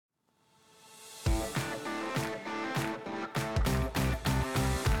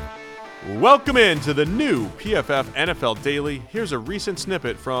Welcome into the new PFF NFL Daily. Here's a recent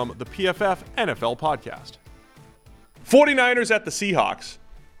snippet from the PFF NFL podcast. 49ers at the Seahawks.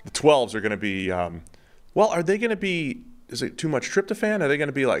 The 12s are going to be, are they going to be, is it too much tryptophan? Are they going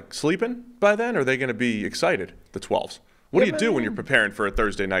to be like sleeping by then? Or are they going to be excited, the 12s? What do you do when you're preparing for a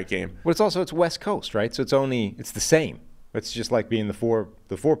Thursday night game? Well, it's West Coast, right? So it's the same. It's just like being the 4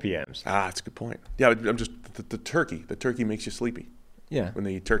 p.m.s. Ah, that's a good point. Yeah, I'm just, the turkey. The turkey makes you sleepy. Yeah. When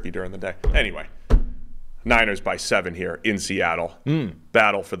they eat turkey during the day. Anyway, Niners by 7 here in Seattle.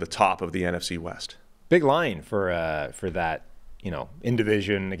 Battle for the top of the NFC West. Big line for that, in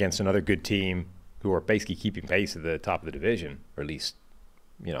division against another good team who are basically keeping pace at the top of the division, or at least,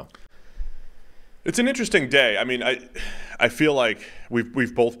 It's an interesting day. I mean, I feel like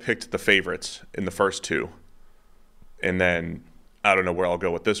we've both picked the favorites in the first two. And then I don't know where I'll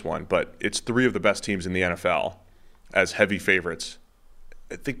go with this one, but it's 3 of the best teams in the NFL as heavy favorites.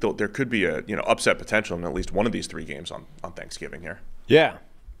 I think there could be a upset potential in at least one of these 3 games on Thanksgiving here. Yeah.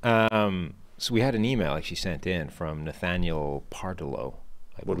 So we had an email actually sent in from Nathaniel Pardello.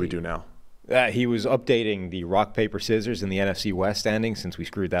 What do we do now? He was updating the rock, paper, scissors in the NFC West standings since we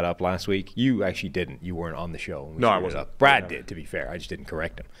screwed that up last week. You actually didn't. You weren't on the show. No, I wasn't. Brad did, to be fair. I just didn't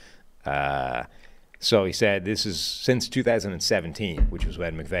correct him. So he said this is since 2017, which was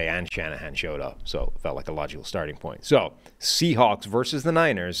when McVay and Shanahan showed up. So it felt like a logical starting point. So Seahawks versus the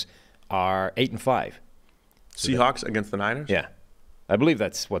Niners are 8-5. Seahawks against the Niners? Yeah. I believe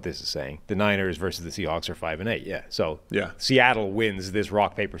that's what this is saying. The Niners versus the Seahawks are 5-8. Yeah. So yeah. Seattle wins this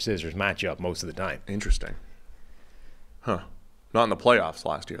rock, paper, scissors matchup most of the time. Interesting. Huh. Not in the playoffs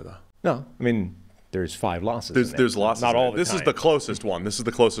last year, though. No. I mean, there's 5 losses. There's losses. Not all the time. This is the closest one. This is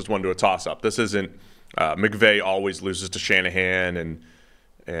the closest one to a toss-up. This isn't McVay always loses to Shanahan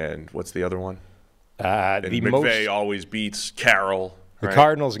and what's the other one? McVay always beats Carroll. The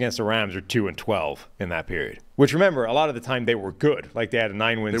Cardinals against the Rams are 2-12 in that period. Which, remember, a lot of the time they were good. Like they had a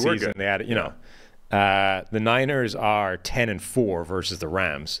 9-win season. They had, the Niners are 10-4 versus the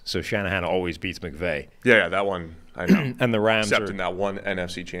Rams. So Shanahan always beats McVay. Yeah, that one I know. And the Rams except in that one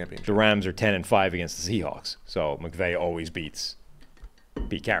NFC championship. The Rams are 10-5 against the Seahawks. So McVay always beat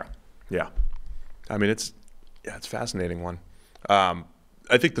Carroll. Yeah. I mean, it's a fascinating one. I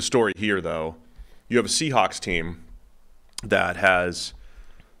think the story here, though, you have a Seahawks team that has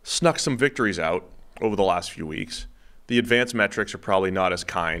snuck some victories out over the last few weeks. The advanced metrics are probably not as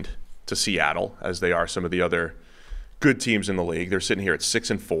kind to Seattle as they are some of the other good teams in the league. They're sitting here at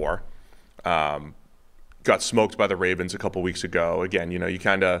 6-4. Got smoked by the Ravens a couple weeks ago. Again, you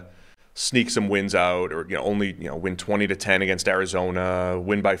kind of sneak some wins out, or only win 20-10 against Arizona,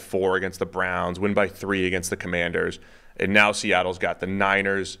 win by 4 against the Browns, win by 3 against the Commanders, and now Seattle's got the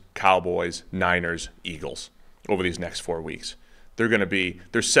Niners, Cowboys, Niners, Eagles over these next 4 weeks. They're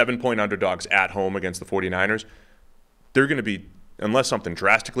 7-point underdogs at home against the 49ers. They're going to be, unless something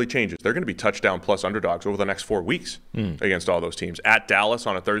drastically changes, they're going to be touchdown plus underdogs over the next 4 weeks against all those teams. At Dallas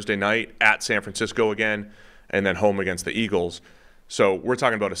on a Thursday night, at San Francisco again, and then home against the Eagles. So we're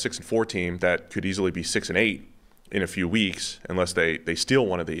talking about a 6-4 team that could easily be 6-8 in a few weeks unless they steal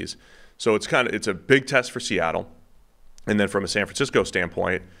one of these. So it's a big test for Seattle. And then from a San Francisco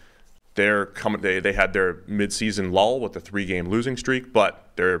standpoint, they had their midseason lull with the 3-game losing streak, but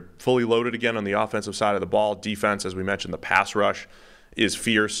they're fully loaded again on the offensive side of the ball. Defense, as we mentioned, the pass rush is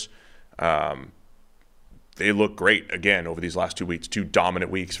fierce. They look great again over these last 2 weeks, 2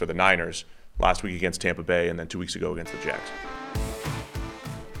 dominant weeks for the Niners. Last week against Tampa Bay and then 2 weeks ago against the Jags.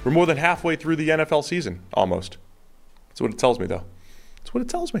 We're more than halfway through the NFL season, almost. That's what it tells me, though. That's what it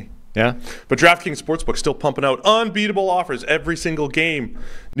tells me. Yeah. But DraftKings Sportsbook still pumping out unbeatable offers every single game.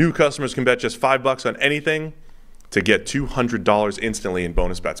 New customers can bet just $5 on anything to get $200 instantly in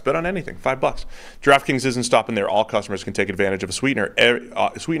bonus bets. Bet on anything, $5. DraftKings isn't stopping there. All customers can take advantage of a sweetener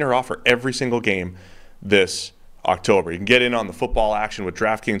offer every single game this October. You can get in on the football action with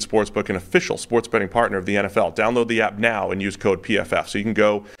DraftKings Sportsbook, an official sports betting partner of the NFL. Download the app now and use code PFF. So you can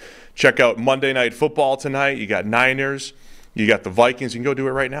go check out Monday Night Football tonight. You got Niners. You got the Vikings. You can go do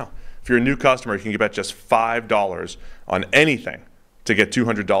it right now. If you're a new customer, you can bet just $5 on anything to get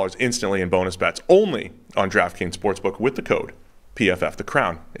 $200 instantly in bonus bets. Only on DraftKings Sportsbook with the code PFF. The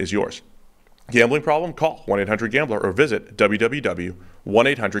crown is yours. Gambling problem? Call 1-800-GAMBLER or visit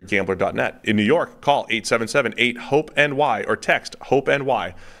www.1800gambler.net. In New York, call 877-8-HOPE-NY or text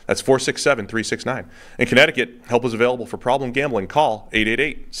HOPE-NY. That's 467-369. In Connecticut, help is available for problem gambling. Call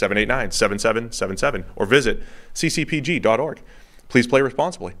 888-789-7777 or visit ccpg.org. Please play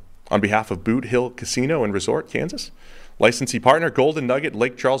responsibly. On behalf of Boot Hill Casino and Resort, Kansas, licensee partner Golden Nugget,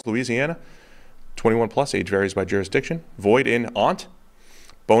 Lake Charles, Louisiana. 21 plus, age varies by jurisdiction. Void in Ont.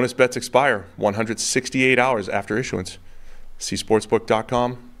 Bonus bets expire 168 hours after issuance. See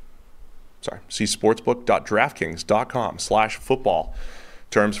sportsbook.draftkings.com/football.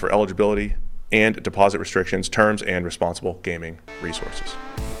 Terms for eligibility and deposit restrictions, terms and responsible gaming resources.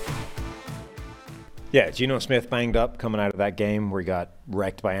 Yeah, Geno Smith banged up coming out of that game where he got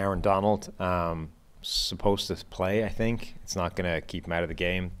wrecked by Aaron Donald. Supposed to play, I think. It's not going to keep him out of the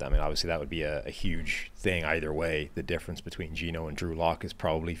game. I mean, obviously that would be a huge thing either way. The difference between Geno and Drew Lock is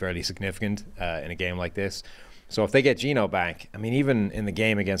probably fairly significant in a game like this. So if they get Geno back, I mean, even in the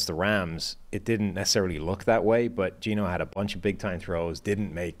game against the Rams, it didn't necessarily look that way, but Geno had a bunch of big-time throws,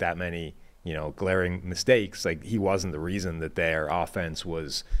 didn't make that many, glaring mistakes. Like, he wasn't the reason that their offense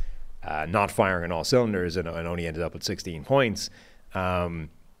was not firing on all cylinders and only ended up with 16 points.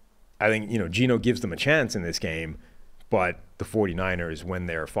 I think, Geno gives them a chance in this game, but the 49ers, when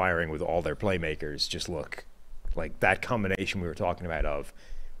they're firing with all their playmakers, just look like that combination we were talking about of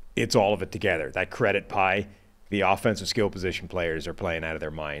it's all of it together. That credit pie, the offensive skill position players are playing out of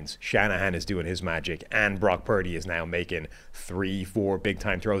their minds. Shanahan is doing his magic, and Brock Purdy is now making 3-4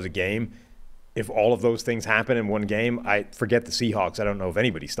 big-time throws a game. If all of those things happen in one game, I forget the Seahawks. I don't know if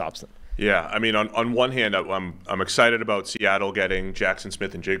anybody stops them. Yeah, I mean, on one hand, I'm excited about Seattle getting Jackson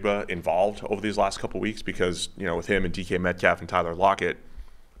Smith and Jigba involved over these last couple weeks because, with him and DK Metcalf and Tyler Lockett,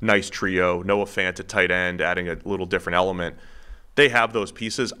 nice trio. Noah Fant at tight end, adding a little different element. They have those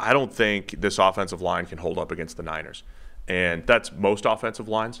pieces. I don't think this offensive line can hold up against the Niners. And that's most offensive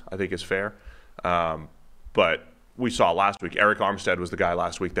lines, I think is fair. But we saw last week, Eric Armstead was the guy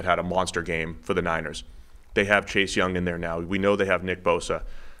last week that had a monster game for the Niners. They have Chase Young in there now. We know they have Nick Bosa.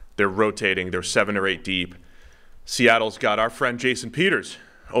 They're rotating. They're 7 or 8 deep. Seattle's got our friend Jason Peters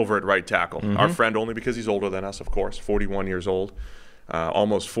over at right tackle. Mm-hmm. Our friend only because he's older than us, of course, 41 years old,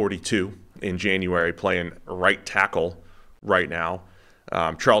 almost 42 in January, playing right tackle right now.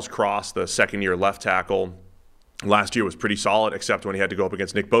 Charles Cross, the second-year left tackle, last year was pretty solid, except when he had to go up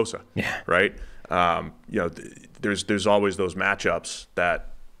against Nick Bosa. Yeah. Right? There's always those matchups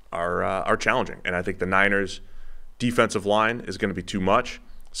that are challenging, and I think the Niners' defensive line is going to be too much,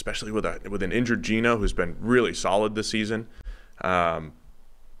 especially with an injured Geno who's been really solid this season. And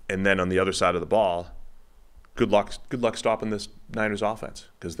then on the other side of the ball, good luck stopping this Niners offense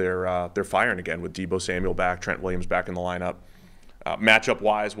because they're firing again with Deebo Samuel back, Trent Williams back in the lineup.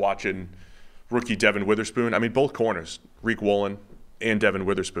 Matchup-wise, watching rookie Devin Witherspoon. I mean, both corners, Reek Woolen and Devin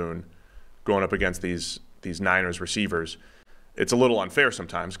Witherspoon, going up against these Niners receivers. It's a little unfair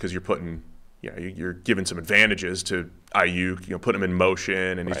sometimes because you're giving some advantages to Ayuk, putting him in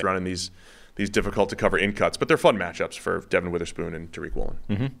motion, and he's running these difficult to cover in cuts, but they're fun matchups for Devin Witherspoon and Tariq Woolen.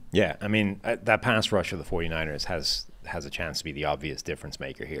 Mm-hmm. Yeah, I mean, that pass rush of the 49ers has a chance to be the obvious difference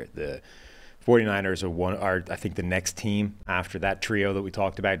maker here. The 49ers are I think the next team after that trio that we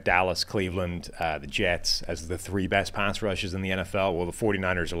talked about, Dallas, Cleveland, the Jets, as the 3 best pass rushes in the NFL. Well, the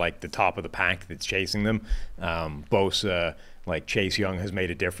 49ers are like the top of the pack that's chasing them. Bosa, like Chase Young has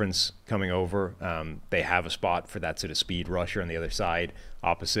made a difference coming over. They have a spot for that sort of speed rusher on the other side,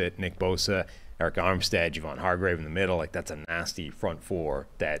 opposite Nick Bosa, Eric Armstead, Javon Hargrave in the middle. Like, that's a nasty front four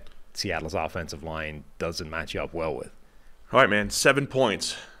that Seattle's offensive line doesn't match up well with. All right, man, 7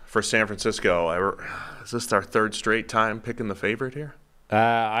 points for San Francisco. Is this our third straight time picking the favorite here?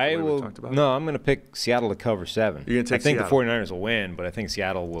 I'm going to pick Seattle to cover 7. You're going to take Seattle? I think Seattle. the 49ers will win, but I think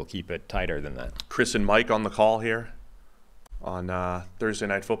Seattle will keep it tighter than that. Chris and Mike on the call here on Thursday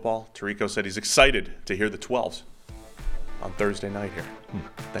Night Football. Tirico said he's excited to hear the 12s on Thursday night here,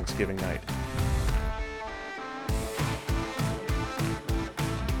 Thanksgiving night.